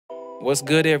What's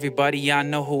good, everybody? Y'all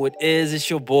know who it is. It's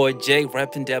your boy Jay,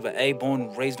 repping J.A.Y, born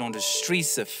and raised on the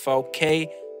streets of 4K.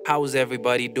 How's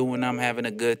everybody doing? I'm having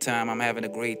a good time. I'm having a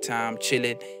great time,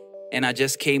 chilling. And I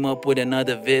just came up with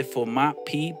another vid for my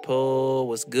people.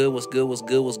 What's good? What's good? What's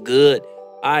good? What's good?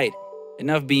 All right,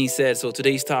 enough being said. So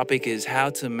today's topic is how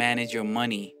to manage your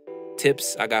money.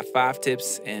 Tips. I got 5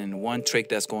 tips and one trick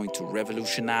that's going to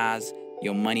revolutionize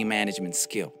your money management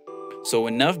skill. So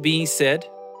enough being said,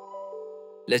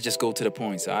 let's just go to the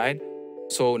points, all right?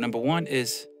 So, number one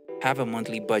is have a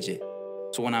monthly budget.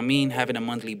 So, when I mean having a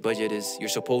monthly budget, is you're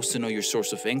supposed to know your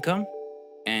source of income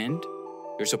and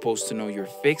you're supposed to know your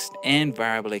fixed and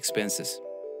variable expenses.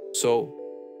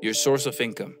 So, your source of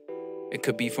income, it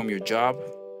could be from your job,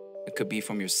 it could be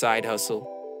from your side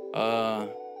hustle, uh,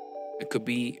 it could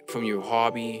be from your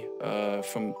hobby,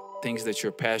 from things that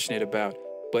you're passionate about.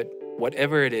 But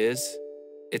whatever it is,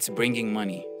 it's bringing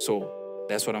money. So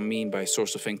that's what I mean by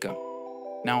source of income.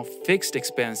 Now, fixed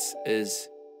expense is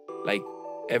like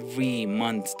every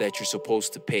month that you're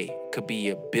supposed to pay. It could be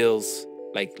your bills,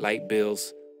 like light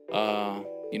bills,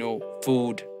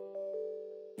 food,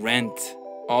 rent.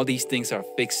 All these things are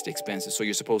fixed expenses, so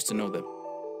you're supposed to know them.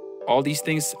 All these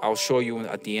things I'll show you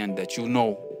at the end that you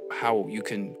know how you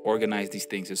can organize these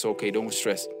things. It's okay, don't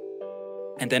stress.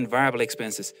 And then variable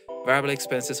expenses. Variable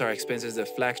expenses are expenses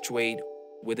that fluctuate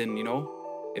within,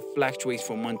 it fluctuates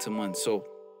from month to month. So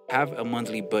have a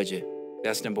monthly budget.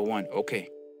 That's number one. Okay.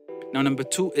 Now, number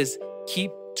two is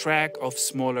keep track of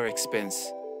smaller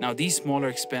expense. Now, these smaller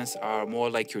expense are more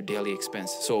like your daily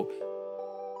expense. So,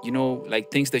 like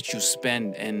things that you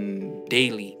spend and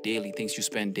daily things you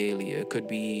spend daily. It could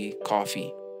be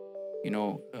coffee, you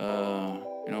know, uh,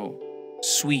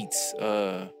 sweets,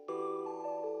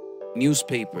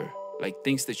 newspaper, like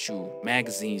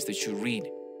magazines that you read.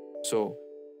 So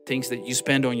things that you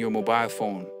spend on your mobile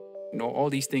phone,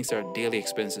 all these things are daily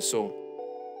expenses. So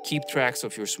keep tracks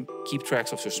of your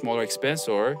smaller expense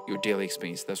or your daily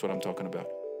expense. That's what I'm talking about.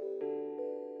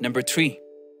 Number three,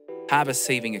 have a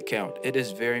saving account. It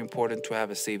is very important to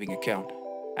have a saving account.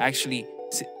 Actually,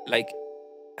 like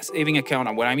a saving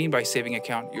account, what I mean by saving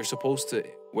account, you're supposed to,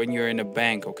 when you're in a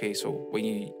bank, okay, so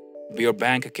your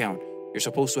bank account, you're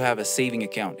supposed to have a saving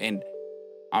account. And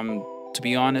to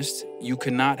be honest, you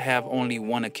cannot have only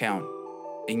one account.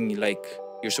 And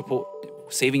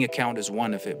saving account is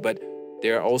one of it, but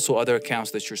there are also other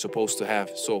accounts that you're supposed to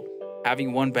have. So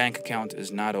having one bank account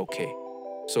is not okay.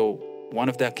 So one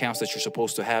of the accounts that you're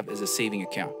supposed to have is a saving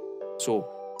account. So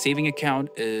saving account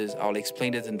is, I'll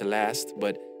explain it in the last,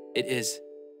 but it is,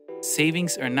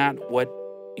 savings are not what,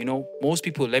 most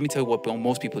people, let me tell you what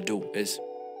most people do is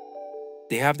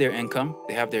they have their income,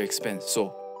 they have their expense.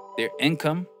 So their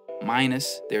income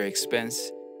minus their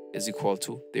expense is equal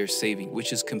to their saving,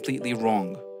 which is completely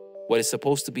wrong. What it's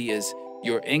supposed to be is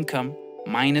your income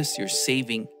minus your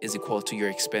saving is equal to your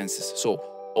expenses. So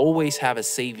always have a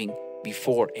saving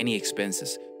before any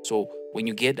expenses. So when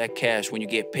you get that cash, when you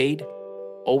get paid,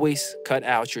 always cut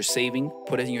out your saving,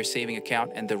 put it in your saving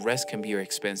account, and the rest can be your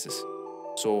expenses.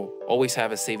 So always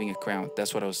have a saving account.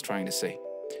 That's what I was trying to say.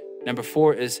 Number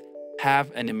four is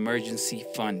have an emergency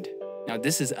fund. Now,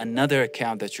 this is another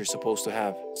account that you're supposed to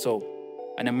have. So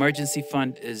an emergency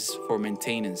fund is for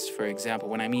maintenance. For example,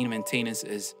 when I mean maintenance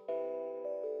is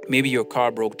maybe your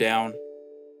car broke down,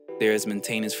 there is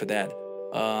maintenance for that.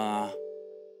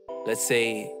 Let's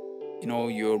say,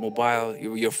 your mobile,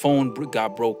 your phone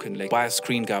got broken, like mobile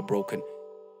screen got broken.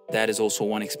 That is also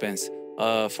one expense.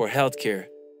 For healthcare,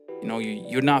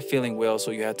 you're not feeling well,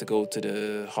 so you had to go to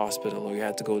the hospital or you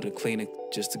had to go to the clinic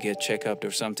just to get checked up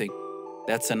or something.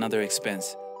 That's another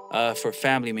expense. For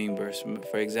family members,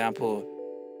 for example,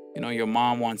 your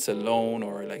mom wants a loan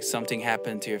or like something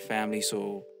happened to your family,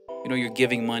 so you're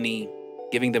giving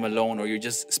them a loan, or you're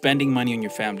just spending money on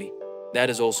your family. That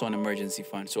is also an emergency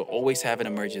fund. So always have an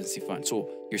emergency fund. So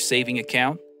your saving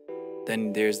account,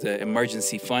 then there's the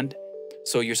emergency fund.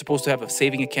 So you're supposed to have a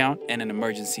saving account and an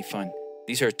emergency fund.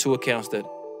 These are two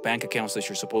bank accounts that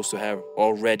you're supposed to have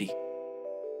already.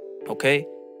 Okay?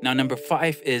 Now, number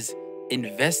 5 is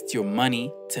invest your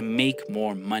money to make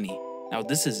more money. Now,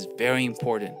 this is very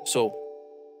important. So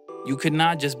you could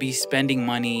not just be spending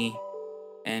money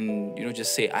and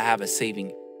just say I have a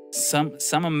saving. Some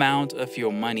amount of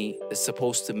your money is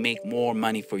supposed to make more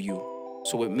money for you.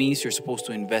 So it means you're supposed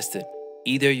to invest it.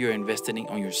 Either you're investing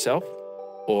on yourself,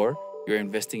 or you're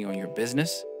investing on your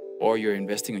business, or you're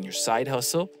investing on your side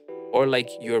hustle, or like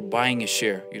you're buying a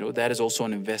share. That is also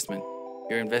an investment.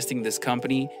 You're investing in this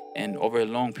company, and over a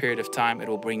long period of time, it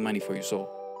will bring money for you. So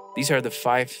these are the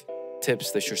 5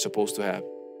 tips that you're supposed to have.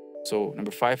 So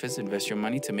number 5 is invest your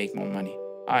money to make more money.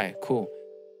 All right, cool.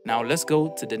 Now let's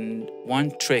go to the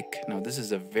one trick. Now this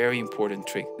is a very important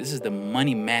trick. This is the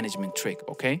money management trick,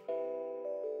 okay?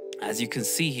 As you can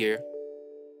see here,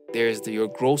 there's your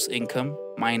gross income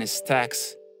minus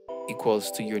tax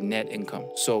equals to your net income.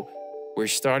 So we're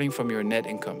starting from your net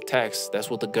income. Tax, that's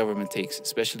what the government takes,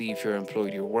 especially if you're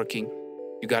employed, you're working,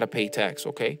 you got to pay tax,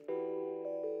 okay?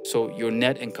 So your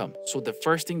net income. So the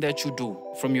first thing that you do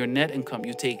from your net income,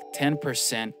 you take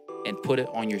 10% and put it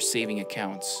on your saving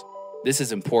accounts. This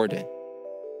is important.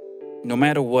 No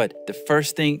matter what, the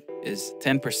first thing is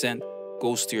 10%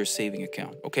 goes to your saving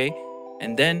account, okay?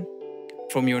 And then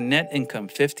from your net income,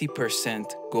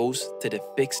 50% goes to the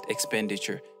fixed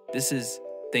expenditure. This is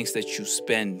things that you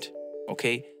spend,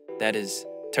 okay? That is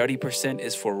 30%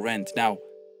 is for rent. Now,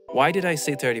 why did I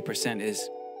say 30% is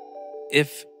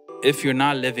if you're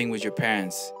not living with your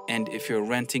parents and if you're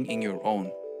renting in your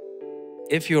own,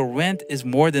 if your rent is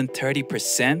more than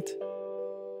 30%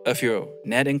 of your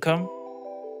net income,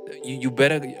 you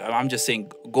better, I'm just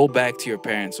saying, go back to your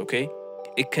parents, okay?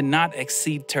 It cannot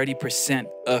exceed 30%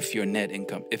 of your net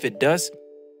income. If it does,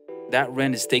 that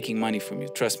rent is taking money from you,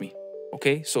 trust me,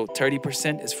 okay? So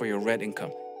 30% is for your rent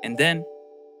income. And then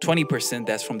 20%,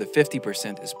 that's from the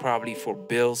 50%, is probably for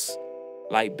bills,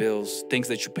 light bills, things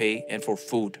that you pay, and for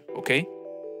food, okay?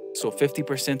 So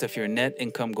 50% of your net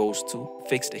income goes to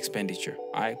fixed expenditure.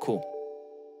 All right, cool.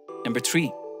 Number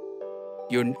 3,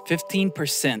 your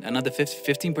 15%, another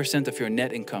 15% of your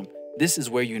net income. This is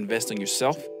where you invest on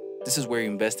yourself. This is where you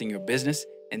invest in your business.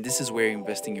 And this is where you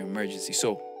invest in your emergency.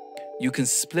 So you can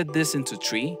split this into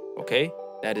 3, okay?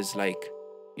 That is like,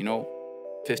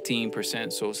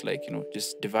 15%. So it's like,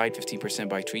 just divide 15%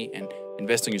 by 3 and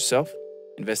invest on yourself,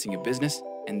 invest in your business,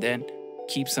 and then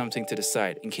keep something to the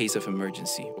side in case of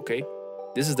emergency, okay?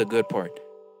 This is the good part.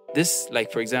 This,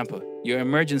 like, for example, your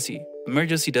emergency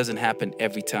doesn't happen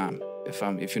every time,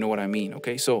 if you know what I mean,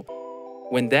 okay? So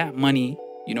when that money,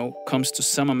 comes to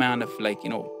some amount of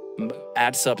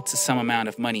adds up to some amount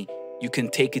of money, you can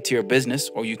take it to your business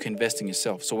or you can invest in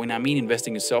yourself. So when I mean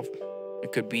investing in yourself,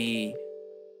 it could be,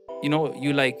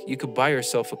 you could buy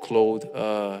yourself a clothes,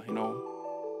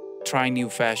 try new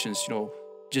fashions,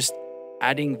 just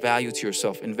adding value to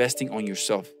yourself, investing on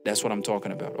yourself. That's what I'm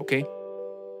talking about, okay?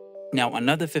 Now,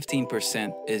 another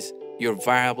 15% is your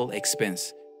variable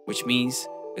expense, which means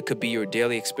it could be your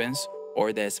daily expense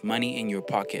or that's money in your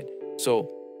pocket. So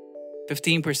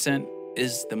 15%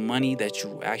 is the money that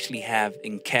you actually have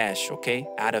in cash, okay,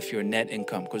 out of your net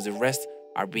income, because the rest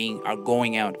are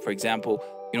going out. For example,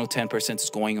 10% is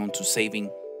going on to saving,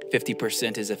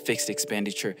 50% is a fixed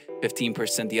expenditure,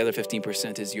 15%, the other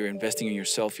 15% is you're investing in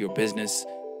yourself, your business,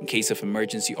 in case of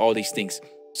emergency, all these things.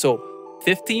 So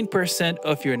 15%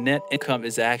 of your net income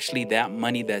is actually that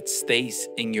money that stays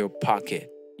in your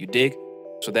pocket. You dig?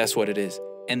 So that's what it is.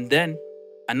 And then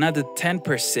another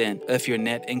 10% of your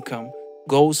net income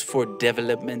goes for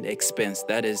development expense.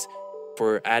 That is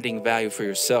for adding value for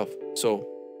yourself. So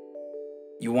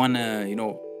you want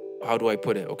to, how do I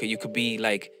put it? Okay, you could be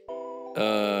like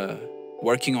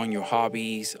working on your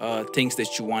hobbies, things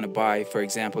that you want to buy. For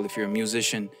example, if you're a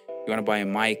musician, you want to buy a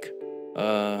mic,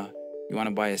 you want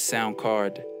to buy a sound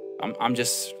card. I'm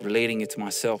just relating it to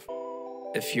myself.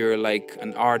 If you're like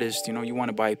an artist, you want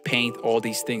to buy paint, all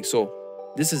these things. So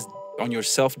this is on your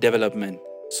self-development.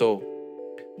 So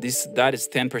that is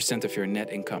 10% of your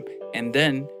net income. And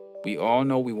then we all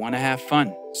know we want to have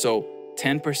fun. So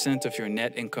 10% of your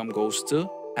net income goes to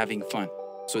having fun.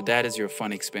 So that is your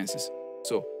fun expenses.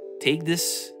 So take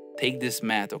this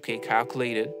math, okay?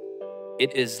 Calculate it.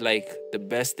 It is like the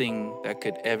best thing that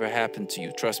could ever happen to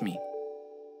you. Trust me.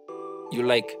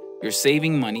 You're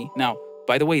saving money. Now,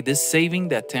 by the way, this saving,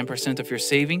 that 10% of your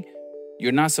saving,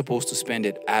 you're not supposed to spend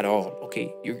it at all,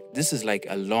 okay? This is like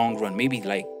a long run, maybe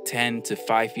like 10 to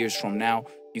 5 years from now,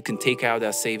 you can take out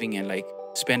that saving and like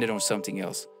spend it on something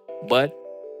else. But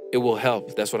it will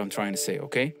help. That's what I'm trying to say,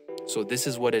 okay? So this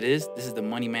is what it is. This is the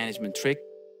money management trick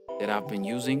that I've been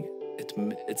using.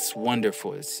 It's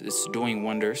wonderful. It's doing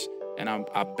wonders. And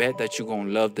I bet that you're going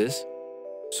to love this.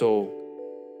 So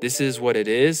this is what it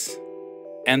is.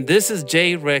 And this is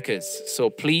J Records.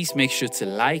 So please make sure to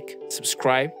like,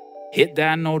 subscribe, hit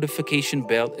that notification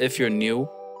bell if you're new,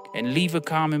 and leave a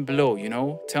comment below,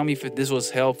 Tell me if this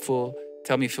was helpful.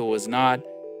 Tell me if it was not.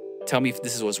 Tell me if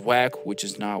this was whack, which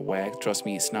is not whack. Trust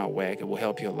me, it's not whack. It will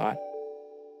help you a lot.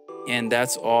 And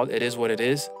that's all. It is what it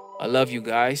is. I love you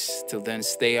guys. Till then,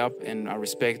 stay up, and I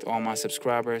respect all my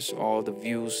subscribers, all the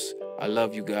views. I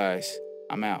love you guys.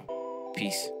 I'm out.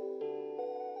 Peace.